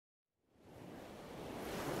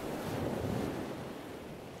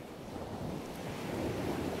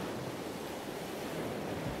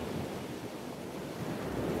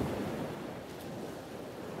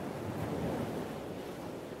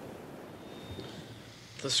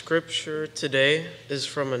The scripture today is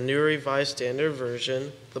from a New Revised Standard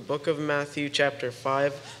Version, the book of Matthew chapter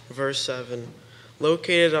 5, verse 7.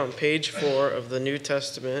 Located on page 4 of the New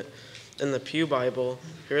Testament in the Pew Bible,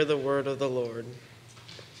 hear the word of the Lord.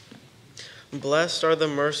 Blessed are the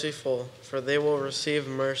merciful, for they will receive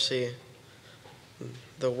mercy.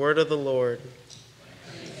 The word of the Lord.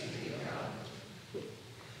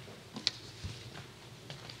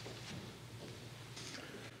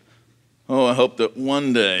 Oh, I hope that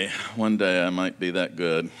one day I might be that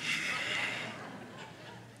good.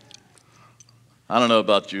 I don't know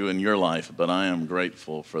about you in your life, but I am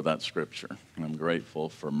grateful for that scripture. I'm grateful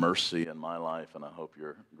for mercy in my life, and I hope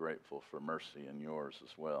you're grateful for mercy in yours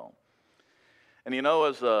as well. And you know,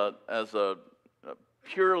 as a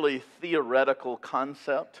purely theoretical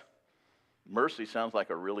concept, mercy sounds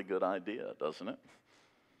like a really good idea, doesn't it?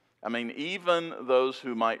 I mean, even those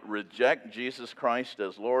who might reject Jesus Christ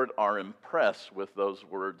as Lord are impressed with those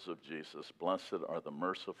words of Jesus. Blessed are the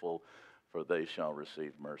merciful, for they shall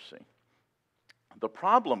receive mercy. The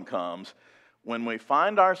problem comes when we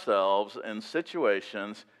find ourselves in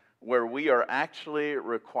situations where we are actually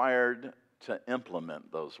required to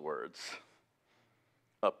implement those words.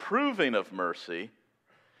 Approving of mercy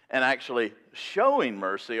and actually showing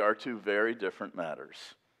mercy are two very different matters.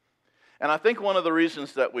 And I think one of the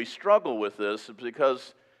reasons that we struggle with this is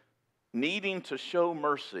because needing to show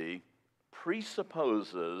mercy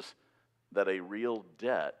presupposes that a real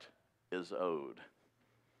debt is owed.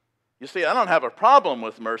 You see, I don't have a problem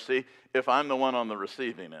with mercy if I'm the one on the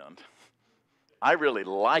receiving end. I really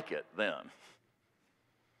like it then.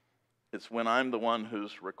 It's when I'm the one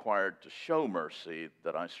who's required to show mercy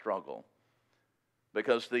that I struggle.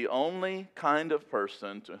 Because the only kind of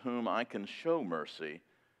person to whom I can show mercy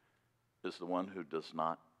is the one who does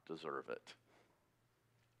not deserve it.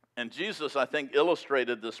 And Jesus, I think,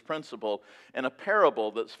 illustrated this principle in a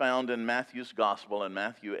parable that's found in Matthew's Gospel in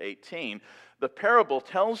Matthew 18. The parable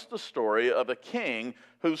tells the story of a king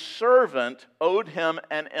whose servant owed him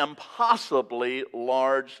an impossibly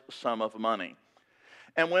large sum of money.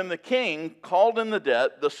 And when the king called in the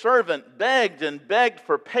debt, the servant begged and begged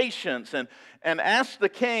for patience and asked the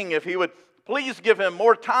king if he would please give him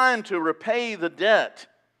more time to repay the debt.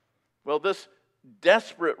 Well, this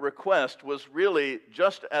desperate request was really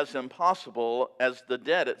just as impossible as the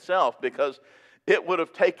debt itself, because it would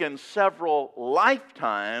have taken several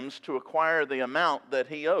lifetimes to acquire the amount that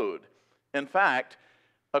he owed. In fact,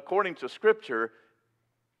 according to Scripture,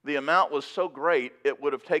 the amount was so great it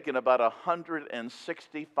would have taken about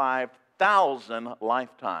 165,000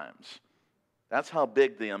 lifetimes. That's how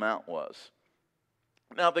big the amount was.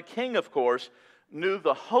 Now, the king, of course, knew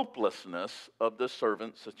the hopelessness of the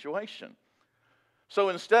servant's situation. So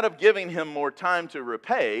instead of giving him more time to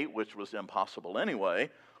repay, which was impossible anyway,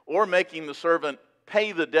 or making the servant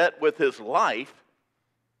pay the debt with his life,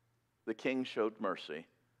 the king showed mercy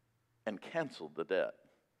and canceled the debt.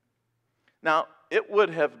 Now, it would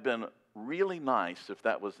have been really nice if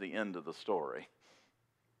that was the end of the story,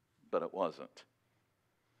 but it wasn't.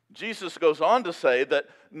 Jesus goes on to say that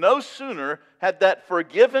no sooner had that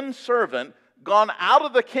forgiven servant gone out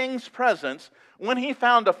of the king's presence when he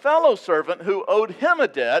found a fellow servant who owed him a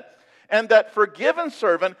debt, and that forgiven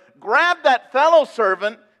servant grabbed that fellow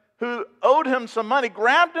servant who owed him some money,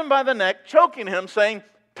 grabbed him by the neck, choking him, saying,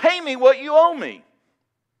 "Pay me what you owe me."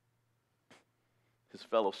 His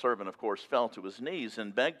fellow servant, of course, fell to his knees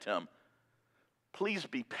and begged him, "Please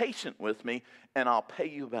be patient with me, and I'll pay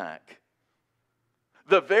you back."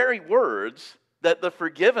 The very words that the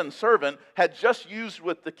forgiven servant had just used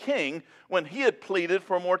with the king when he had pleaded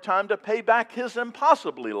for more time to pay back his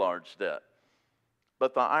impossibly large debt.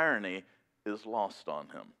 But the irony is lost on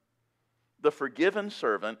him. The forgiven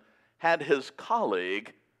servant had his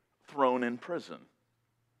colleague thrown in prison.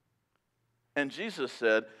 And Jesus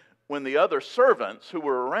said, when the other servants who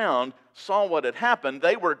were around saw what had happened,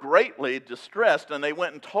 they were greatly distressed, and they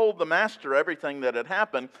went and told the master everything that had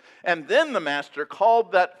happened. And then the master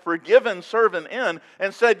called that forgiven servant in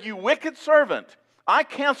and said, "You wicked servant, I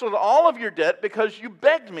canceled all of your debt because you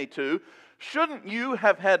begged me to. Shouldn't you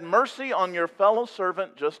have had mercy on your fellow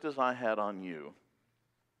servant just as I had on you?"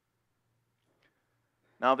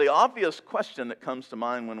 Now, the obvious question that comes to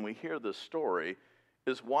mind when we hear this story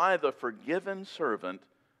is why the forgiven servant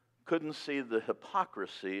couldn't see the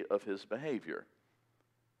hypocrisy of his behavior.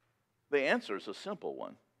 The answer is a simple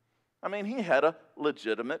one. I mean, he had a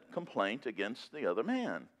legitimate complaint against the other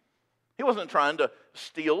man. He wasn't trying to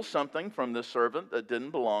steal something from this servant that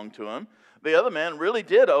didn't belong to him. The other man really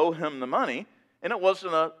did owe him the money, and it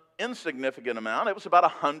wasn't an insignificant amount. It was about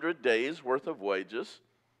 100 days' worth of wages.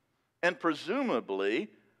 And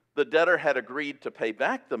presumably, The debtor had agreed to pay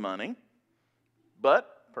back the money,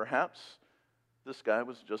 but perhaps this guy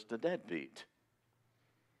was just a deadbeat.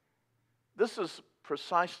 This is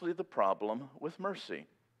precisely the problem with mercy.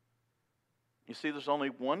 You see, there's only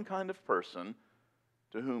one kind of person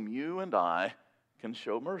to whom you and I can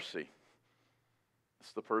show mercy.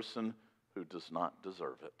 It's the person who does not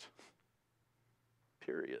deserve it.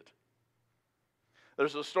 Period.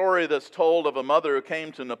 There's a story that's told of a mother who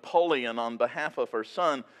came to Napoleon on behalf of her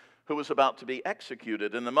son who was about to be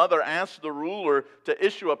executed. And the mother asked the ruler to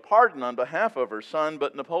issue a pardon on behalf of her son,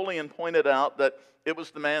 but Napoleon pointed out that it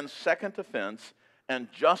was the man's second offense,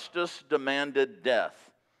 and justice demanded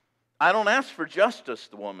death. "I don't ask for justice,"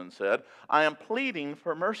 the woman said. "I am pleading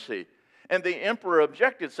for mercy." And the emperor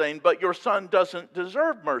objected, saying, "But your son doesn't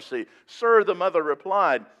deserve mercy." "Sir," the mother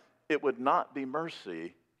replied, "it would not be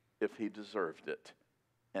mercy if he deserved it.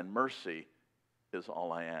 And mercy is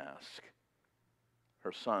all I ask."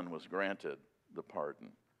 Her son was granted the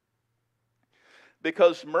pardon.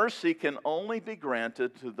 Because mercy can only be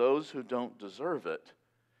granted to those who don't deserve it,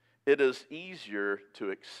 it is easier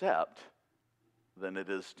to accept than it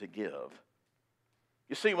is to give.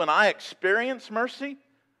 You see, when I experience mercy,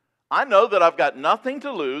 I know that I've got nothing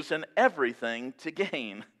to lose and everything to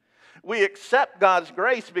gain. We accept God's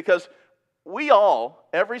grace because we all,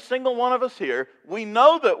 every single one of us here, we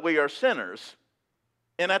know that we are sinners,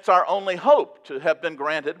 and that's our only hope, to have been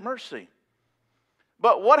granted mercy.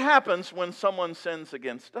 But what happens when someone sins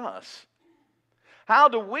against us? How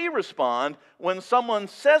do we respond when someone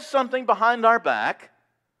says something behind our back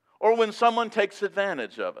or when someone takes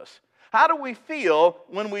advantage of us? How do we feel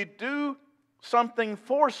when we do something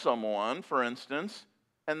for someone, for instance,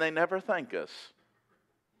 and they never thank us?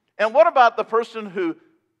 And what about the person who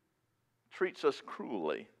treats us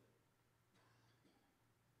cruelly?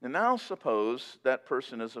 And now suppose that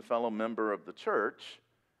person is a fellow member of the church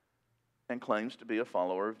and claims to be a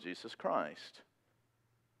follower of Jesus Christ.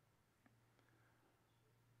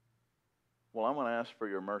 Well, I want to ask for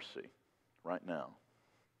your mercy right now.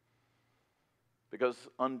 Because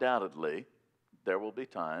undoubtedly, there will be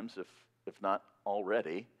times, if not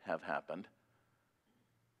already have happened,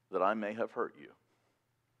 that I may have hurt you.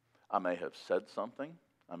 I may have said something,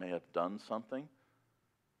 I may have done something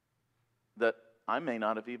that I may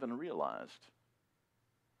not have even realized,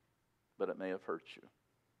 but it may have hurt you.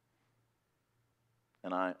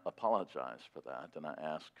 And I apologize for that, and I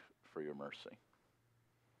ask for your mercy.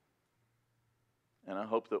 And I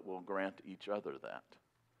hope that we'll grant each other that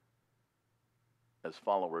as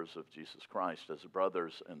followers of Jesus Christ, as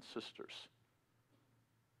brothers and sisters,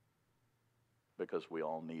 because we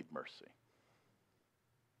all need mercy.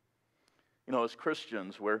 You know, as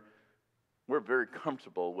Christians, we're very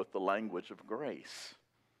comfortable with the language of grace.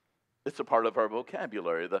 It's a part of our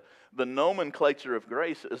vocabulary. The nomenclature of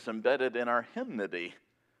grace is embedded in our hymnody.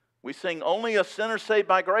 We sing, "Only a sinner saved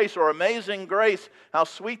by grace," or "Amazing grace, how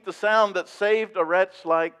sweet the sound that saved a wretch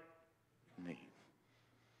like me."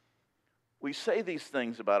 We say these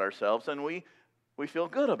things about ourselves, and we feel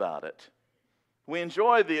good about it. We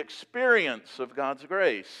enjoy the experience of God's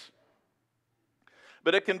grace.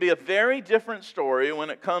 But it can be a very different story when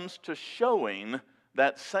it comes to showing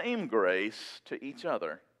that same grace to each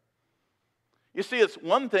other. You see, it's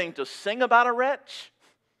one thing to sing about a wretch.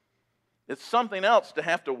 It's something else to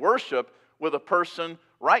have to worship with a person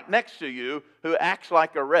right next to you who acts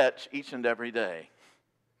like a wretch each and every day.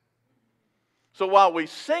 So while we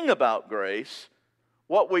sing about grace,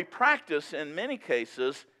 what we practice in many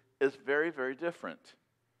cases is very, very different.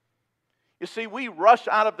 You see, we rush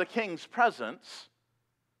out of the King's presence.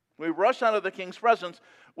 We rush out of the King's presence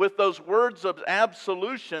with those words of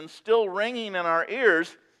absolution still ringing in our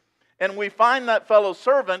ears, and we find that fellow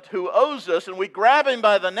servant who owes us, and we grab him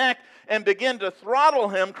by the neck and begin to throttle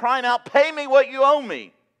him, crying out, "Pay me what you owe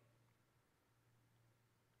me."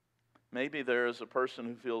 Maybe there is a person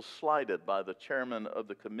who feels slighted by the chairman of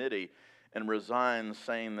the committee and resigns,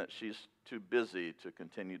 saying that she's too busy to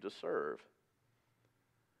continue to serve.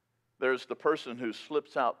 There's the person who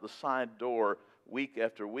slips out the side door week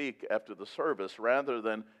after the service rather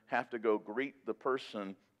than have to go greet the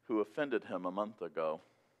person who offended him a month ago.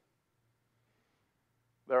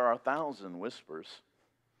 There are 1,000 whispers,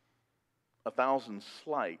 1,000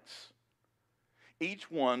 slights,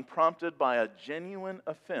 each one prompted by a genuine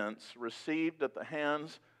offense received at the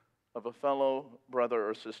hands of a fellow brother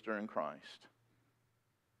or sister in Christ.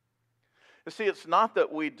 You see, it's not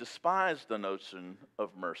that we despise the notion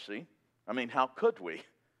of mercy. I mean, how could we?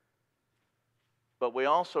 But we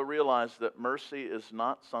also realize that mercy is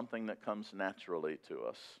not something that comes naturally to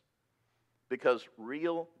us, because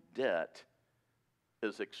real debt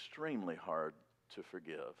is extremely hard to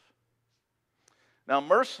forgive. Now,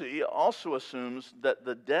 mercy also assumes that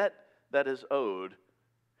the debt that is owed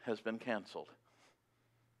has been canceled.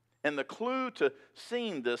 And the clue to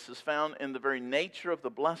seeing this is found in the very nature of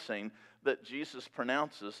the blessing that Jesus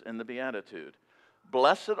pronounces in the Beatitude.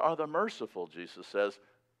 Blessed are the merciful, Jesus says,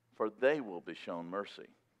 for they will be shown mercy.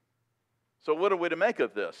 So what are we to make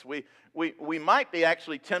of this? We might be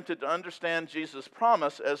actually tempted to understand Jesus'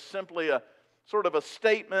 promise as simply a sort of a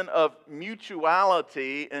statement of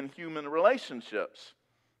mutuality in human relationships.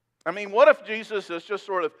 I mean, what if Jesus is just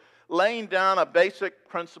sort of laying down a basic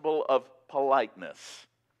principle of politeness?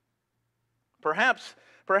 Perhaps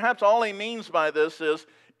all he means by this is,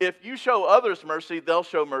 if you show others mercy, they'll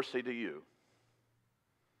show mercy to you.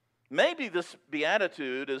 Maybe this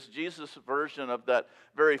beatitude is Jesus' version of that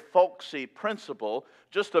very folksy principle,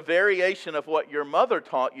 just a variation of what your mother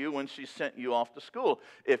taught you when she sent you off to school.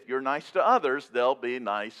 If you're nice to others, they'll be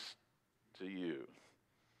nice to you.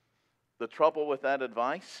 The trouble with that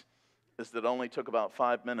advice is that it only took about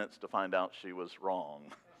 5 minutes to find out she was wrong.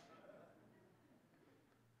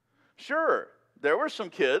 Sure, there were some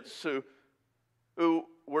kids who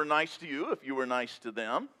were nice to you if you were nice to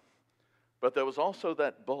them. But there was also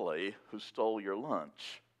that bully who stole your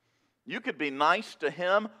lunch. You could be nice to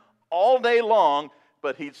him all day long,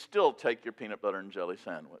 but he'd still take your peanut butter and jelly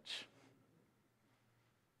sandwich.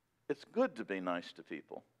 It's good to be nice to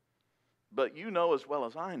people, but you know as well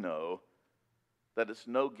as I know that it's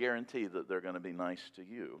no guarantee that they're going to be nice to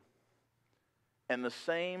you. And the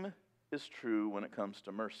same is true when it comes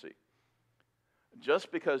to mercy.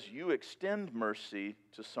 Just because you extend mercy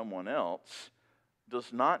to someone else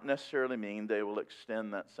does not necessarily mean they will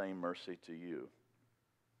extend that same mercy to you.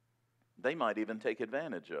 They might even take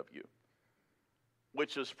advantage of you,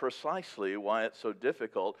 which is precisely why it's so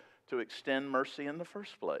difficult to extend mercy in the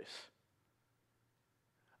first place.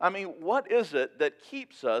 I mean, what is it that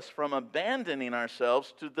keeps us from abandoning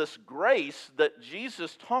ourselves to this grace that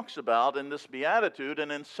Jesus talks about in this beatitude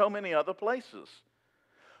and in so many other places?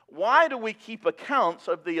 Why do we keep accounts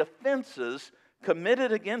of the offenses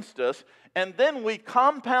committed against us, and then we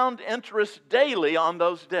compound interest daily on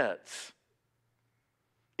those debts?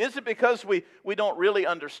 Is it because we don't really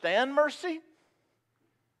understand mercy?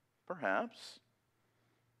 Perhaps.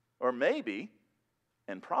 Or maybe,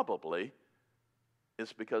 and probably,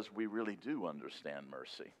 it's because we really do understand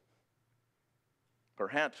mercy.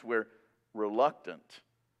 Perhaps we're reluctant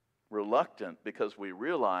because we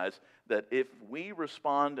realize that if we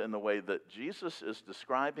respond in the way that Jesus is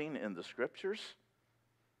describing in the Scriptures,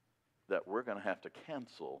 that we're going to have to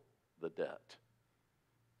cancel the debt.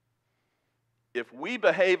 If we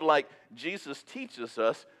behave like Jesus teaches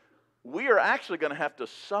us, we are actually going to have to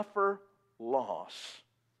suffer loss.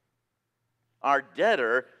 Our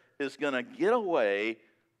debtor is going to get away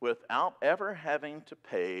without ever having to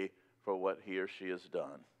pay for what he or she has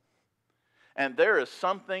done. And there is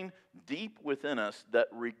something deep within us that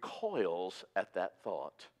recoils at that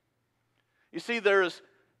thought. You see, there is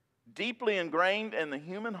deeply ingrained in the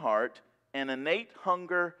human heart an innate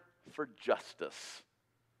hunger for justice.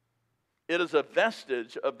 It is a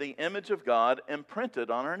vestige of the image of God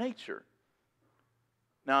imprinted on our nature.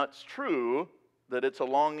 Now, it's true that it's a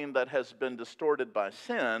longing that has been distorted by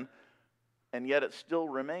sin, and yet it still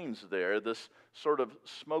remains there, this sort of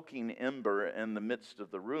smoking ember in the midst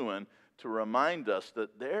of the ruin, to remind us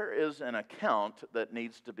that there is an account that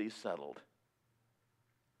needs to be settled.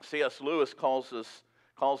 C.S. Lewis calls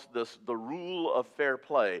this the rule of fair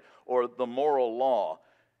play, or the moral law.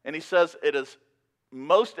 And he says it is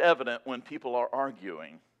most evident when people are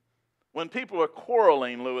arguing. When people are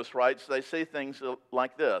quarreling, Lewis writes, they say things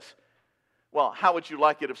like this: well, how would you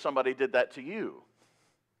like it if somebody did that to you?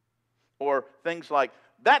 Or things like,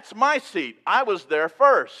 that's my seat, I was there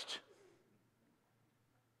first.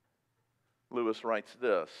 Lewis writes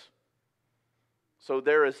this: so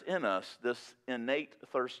there is in us this innate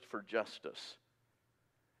thirst for justice.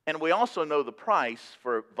 And we also know the price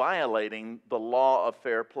for violating the law of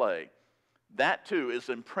fair play. That too is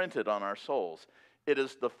imprinted on our souls. It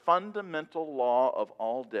is the fundamental law of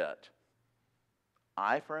all debt.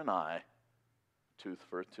 Eye for an eye, tooth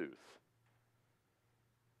for a tooth.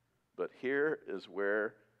 But here is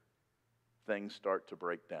where things start to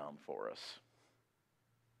break down for us.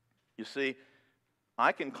 You see,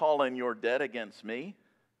 I can call in your debt against me,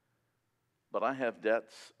 but I have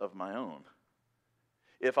debts of my own.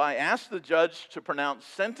 If I ask the judge to pronounce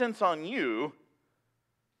sentence on you,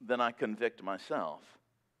 then I convict myself.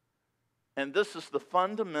 And this is the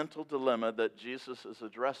fundamental dilemma that Jesus is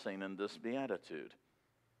addressing in this beatitude.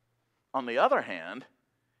 On the other hand,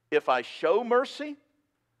 if I show mercy,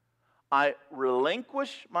 I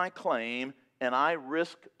relinquish my claim and I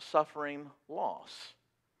risk suffering loss.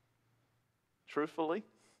 Truthfully,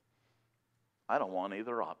 I don't want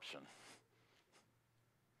either option.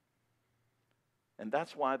 And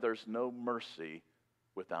that's why there's no mercy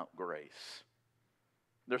without grace.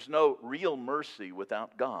 There's no real mercy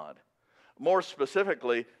without God. More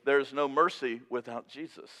specifically, there's no mercy without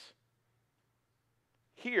Jesus.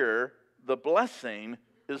 Here, the blessing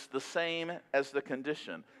is the same as the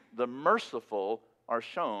condition. The merciful are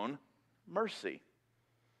shown mercy.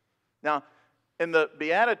 Now, in the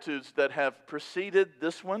Beatitudes that have preceded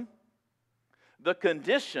this one, the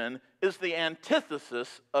condition is the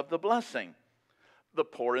antithesis of the blessing. The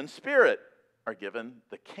poor in spirit are given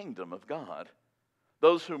the kingdom of God.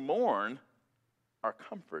 Those who mourn are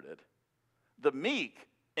comforted. The meek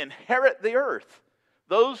inherit the earth.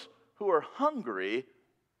 Those who are hungry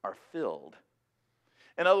are filled.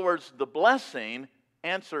 In other words, the blessing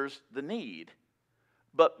answers the need.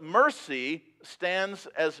 But mercy stands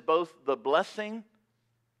as both the blessing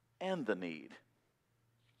and the need.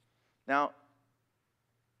 Now,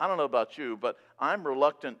 I don't know about you, but I'm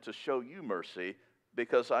reluctant to show you mercy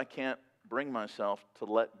because I can't bring myself to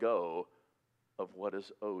let go of what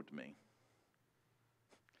is owed me.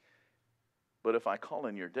 But if I call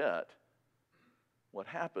in your debt, what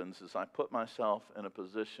happens is I put myself in a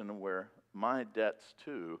position where my debts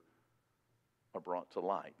too are brought to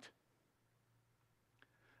light.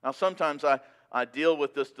 Now sometimes I deal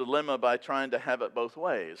with this dilemma by trying to have it both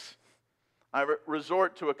ways. I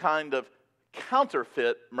resort to a kind of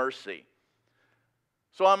counterfeit mercy.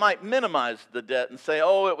 So I might minimize the debt and say,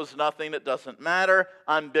 oh, it was nothing, it doesn't matter,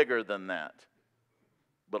 I'm bigger than that.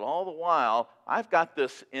 But all the while, I've got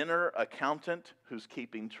this inner accountant who's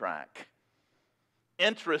keeping track.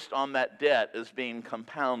 Interest on that debt is being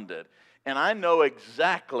compounded, and I know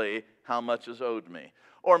exactly how much is owed me.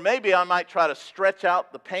 Or maybe I might try to stretch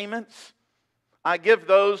out the payments. I give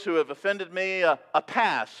those who have offended me a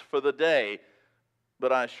pass for the day,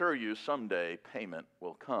 but I assure you someday payment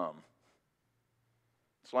will come.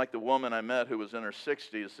 It's like the woman I met who was in her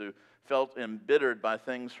 60s who felt embittered by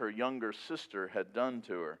things her younger sister had done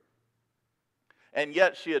to her. And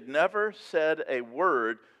yet she had never said a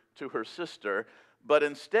word to her sister, but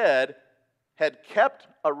instead had kept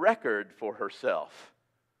a record for herself.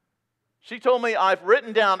 She told me, I've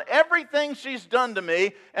written down everything she's done to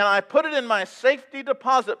me, and I put it in my safety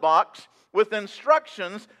deposit box with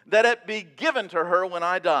instructions that it be given to her when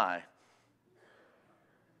I die.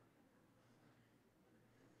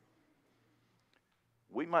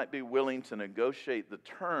 We might be willing to negotiate the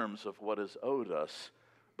terms of what is owed us,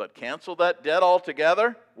 but cancel that debt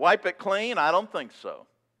altogether? Wipe it clean? I don't think so.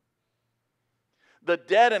 The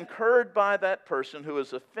debt incurred by that person who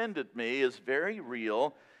has offended me is very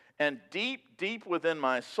real, and deep, deep within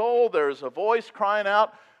my soul, there is a voice crying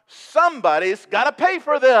out, somebody's got to pay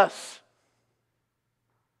for this.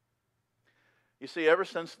 You see, ever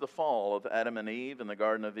since the fall of Adam and Eve in the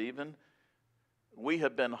Garden of Eden, we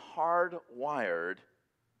have been hardwired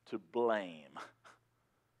to blame.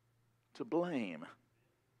 To blame.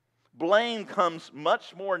 Blame comes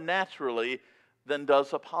much more naturally than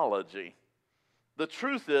does apology. The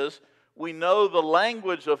truth is, we know the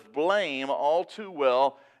language of blame all too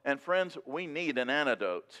well, and friends, we need an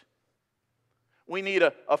antidote. We need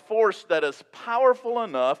a force that is powerful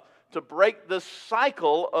enough to break this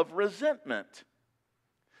cycle of resentment.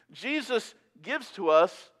 Jesus gives to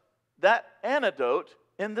us that antidote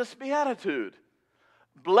in this beatitude.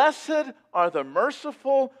 Blessed are the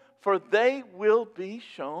merciful, for they will be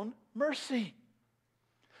shown mercy.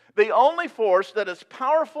 The only force that is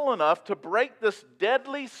powerful enough to break this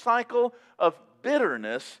deadly cycle of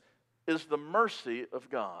bitterness is the mercy of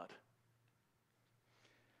God.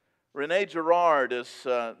 René Girard is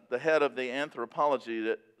the head of the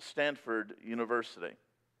anthropology at Stanford University.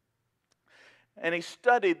 And he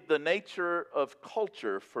studied the nature of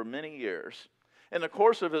culture for many years. In the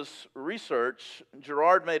course of his research,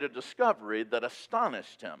 Girard made a discovery that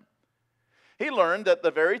astonished him. He learned that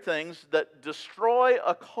the very things that destroy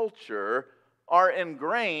a culture are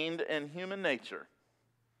ingrained in human nature.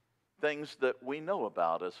 Things that we know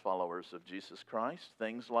about as followers of Jesus Christ.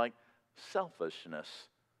 Things like selfishness,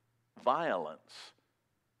 violence,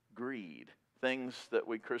 greed. Things that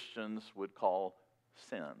we Christians would call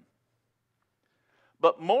sin.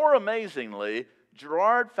 But more amazingly,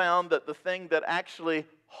 Girard found that the thing that actually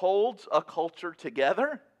holds a culture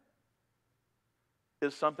together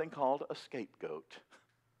is something called a scapegoat.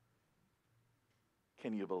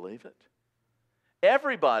 Can you believe it?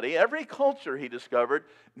 Everybody, every culture, he discovered,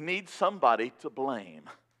 needs somebody to blame.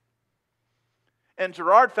 And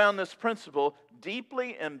Girard found this principle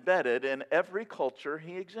deeply embedded in every culture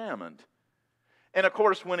he examined. And of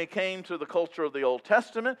course, when he came to the culture of the Old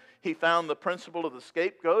Testament, he found the principle of the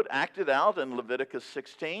scapegoat acted out in Leviticus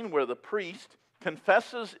 16, where the priest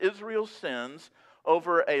confesses Israel's sins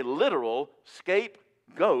over a literal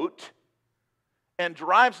scapegoat and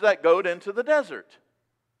drives that goat into the desert.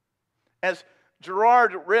 As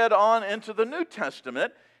Gerard read on into the New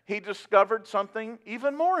Testament, he discovered something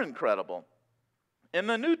even more incredible. In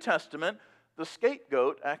the New Testament, the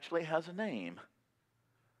scapegoat actually has a name.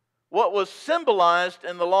 What was symbolized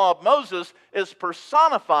in the law of Moses is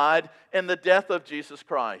personified in the death of Jesus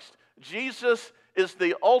Christ. Jesus is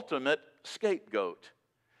the ultimate scapegoat.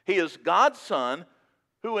 He is God's Son,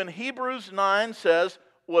 who in Hebrews 9 says,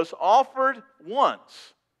 was offered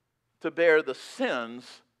once to bear the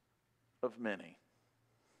sins of many.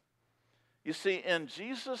 You see, in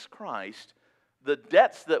Jesus Christ, the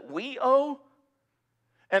debts that we owe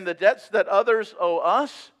and the debts that others owe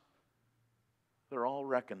us, they're all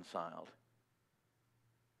reconciled.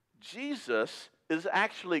 Jesus is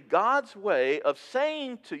actually God's way of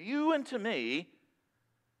saying to you and to me,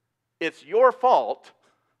 it's your fault,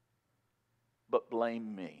 but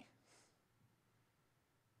blame me.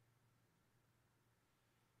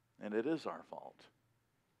 And it is our fault.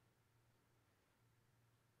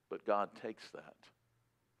 But God takes that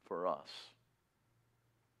for us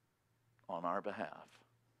on our behalf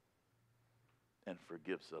and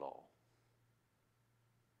forgives it all.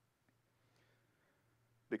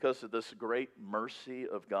 Because of this great mercy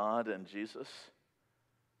of God and Jesus,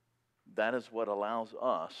 that is what allows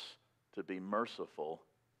us to be merciful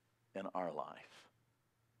in our life.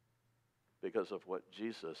 Because of what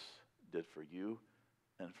Jesus did for you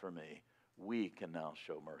and for me, we can now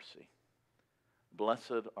show mercy.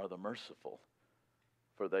 Blessed are the merciful,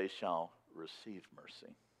 for they shall receive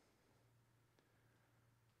mercy.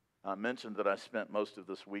 I mentioned that I spent most of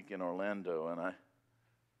this week in Orlando, and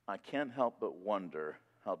I can't help but wonder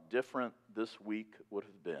how different this week would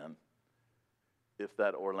have been if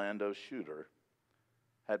that Orlando shooter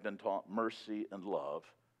had been taught mercy and love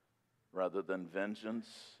rather than vengeance,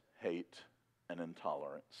 hate, and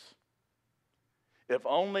intolerance. If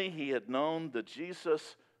only he had known the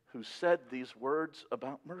Jesus who said these words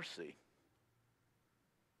about mercy.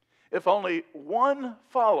 If only one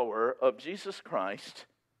follower of Jesus Christ,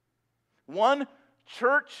 one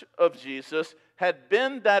church of Jesus, had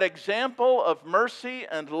been that example of mercy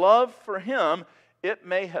and love for him, it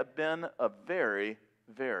may have been a very,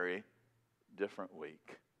 very different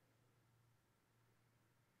week.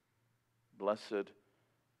 Blessed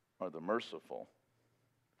are the merciful,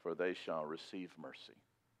 for they shall receive mercy.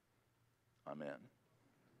 Amen.